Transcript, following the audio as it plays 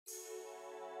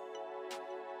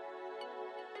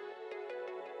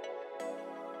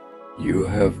You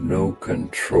have no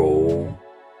control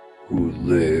who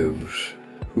lives,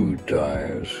 who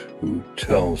dies, who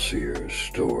tells your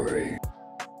story.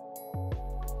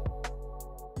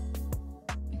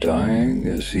 Dying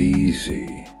is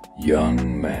easy,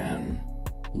 young man.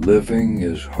 Living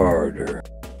is harder.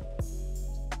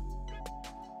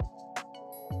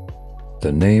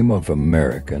 The name of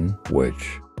American,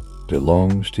 which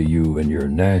belongs to you in your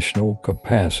national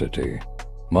capacity,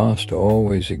 must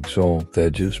always exalt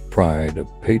Edge's pride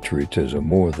of patriotism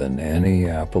more than any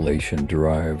appellation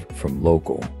derived from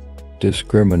local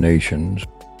discriminations.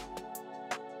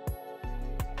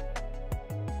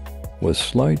 With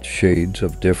slight shades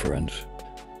of difference,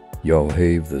 y'all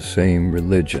have the same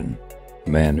religion,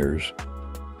 manners,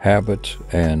 habits,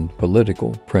 and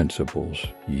political principles.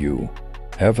 You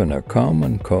having a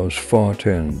common cause fought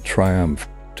and triumphed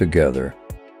together.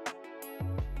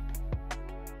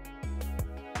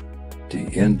 The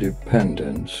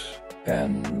independence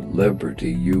and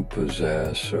liberty you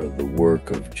possess are the work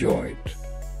of joint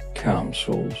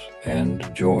councils and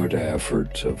joint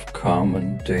efforts of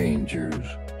common dangers,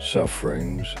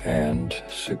 sufferings, and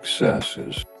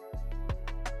successes.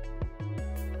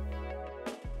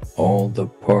 All the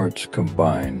parts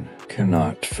combined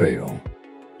cannot fail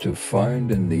to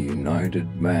find in the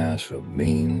united mass of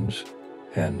means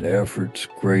and efforts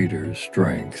greater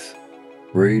strength,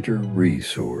 greater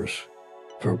resource,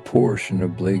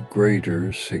 proportionably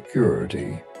greater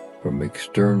security from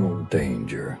external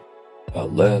danger, a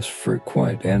less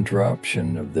frequent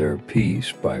interruption of their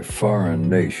peace by foreign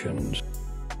nations,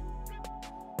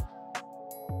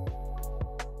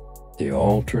 the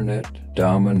alternate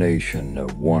domination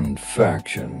of one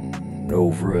faction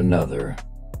over another,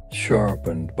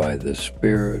 sharpened by the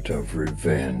spirit of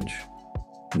revenge,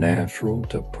 natural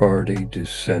to party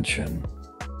dissension,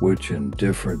 which in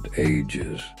different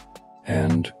ages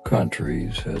and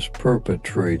countries has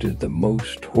perpetrated the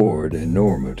most horrid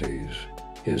enormities,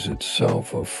 is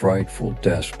itself a frightful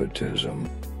despotism.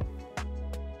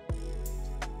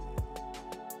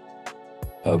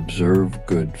 Observe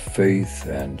good faith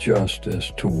and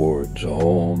justice towards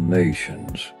all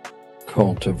nations.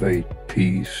 Cultivate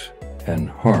peace and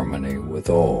harmony with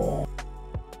all.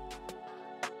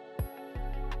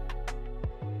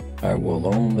 I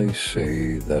will only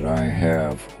say that I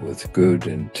have, with good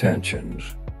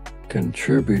intentions,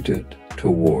 contributed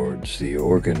towards the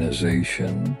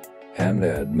organization and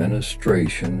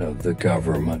administration of the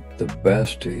government the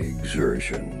best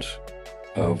exertions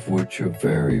of which a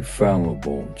very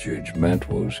fallible judgment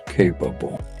was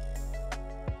capable.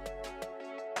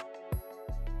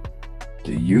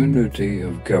 The unity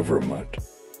of government,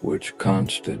 which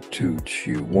constitutes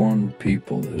you one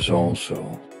people, is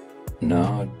also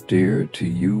now dear to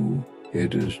you.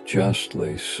 It is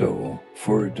justly so,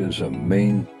 for it is a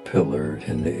main pillar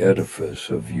in the edifice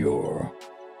of your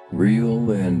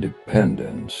real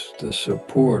independence, the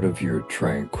support of your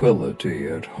tranquility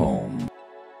at home,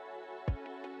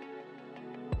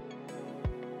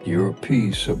 your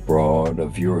peace abroad,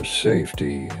 of your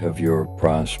safety, of your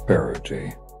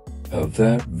prosperity, of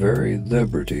that very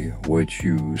liberty which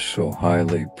you so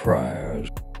highly prize.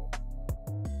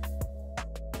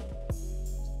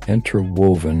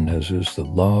 Interwoven as is the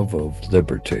love of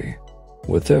liberty,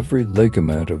 with every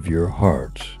ligament of your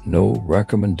hearts, no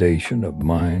recommendation of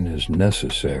mine is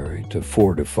necessary to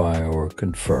fortify or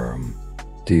confirm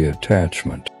the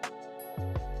attachment.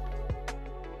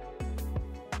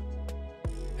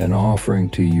 And offering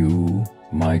to you,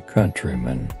 my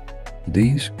countrymen,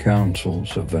 these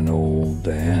counsels of an old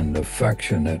and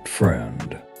affectionate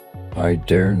friend, I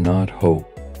dare not hope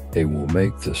they will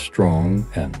make the strong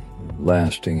and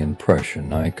lasting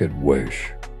impression I could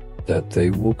wish, that they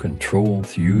will control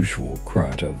the usual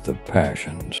current of the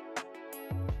passions,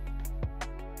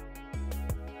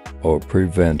 or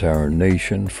prevent our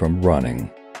nation from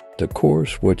running the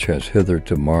course which has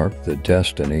hitherto marked the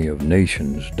destiny of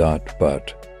nations.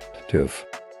 But if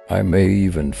I may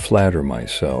even flatter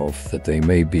myself that they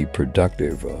may be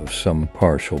productive of some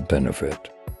partial benefit,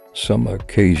 some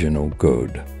occasional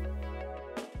good.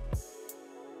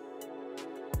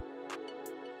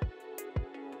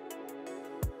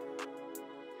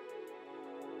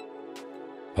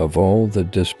 Of all the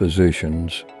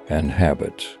dispositions and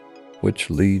habits which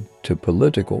lead to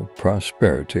political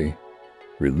prosperity,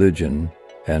 religion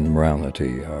and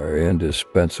morality are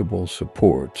indispensable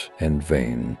supports. In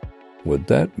vain would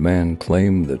that man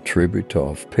claim the tribute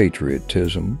of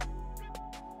patriotism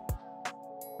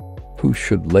who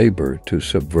should labor to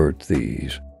subvert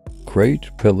these great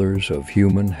pillars of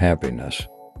human happiness,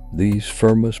 these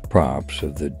firmest props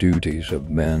of the duties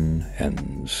of men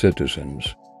and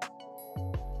citizens.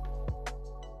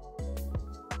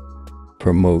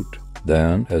 promote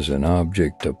than as an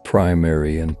object of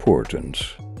primary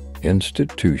importance.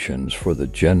 Institutions for the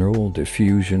general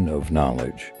diffusion of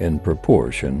knowledge in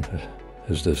proportion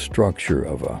as the structure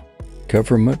of a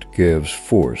government gives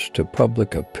force to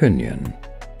public opinion.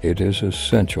 It is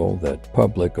essential that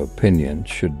public opinion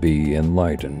should be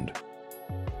enlightened.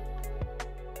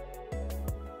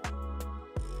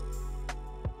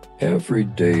 Every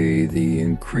day the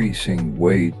increasing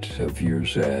weight of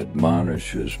years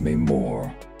admonishes me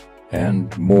more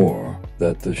and more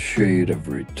that the shade of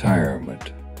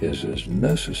retirement is as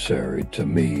necessary to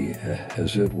me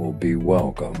as it will be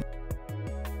welcome.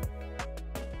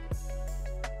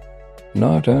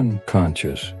 Not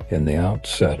unconscious in the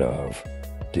outset of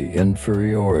the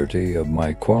inferiority of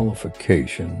my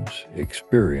qualifications,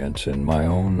 experience in my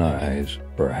own eyes,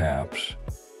 perhaps,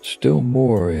 still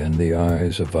more in the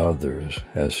eyes of others,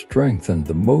 has strengthened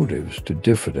the motives to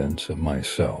diffidence of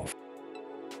myself.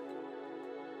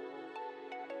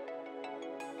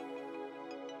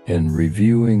 In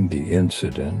reviewing the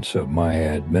incidents of my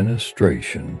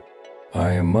administration,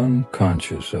 I am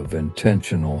unconscious of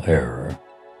intentional error.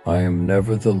 I am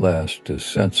nevertheless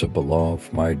sensible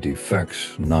of my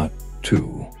defects not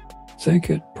to think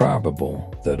it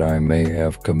probable that I may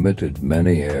have committed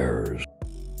many errors.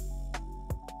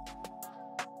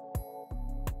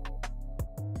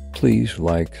 Please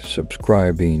like,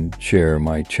 subscribing, share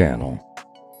my channel.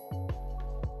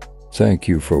 Thank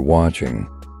you for watching.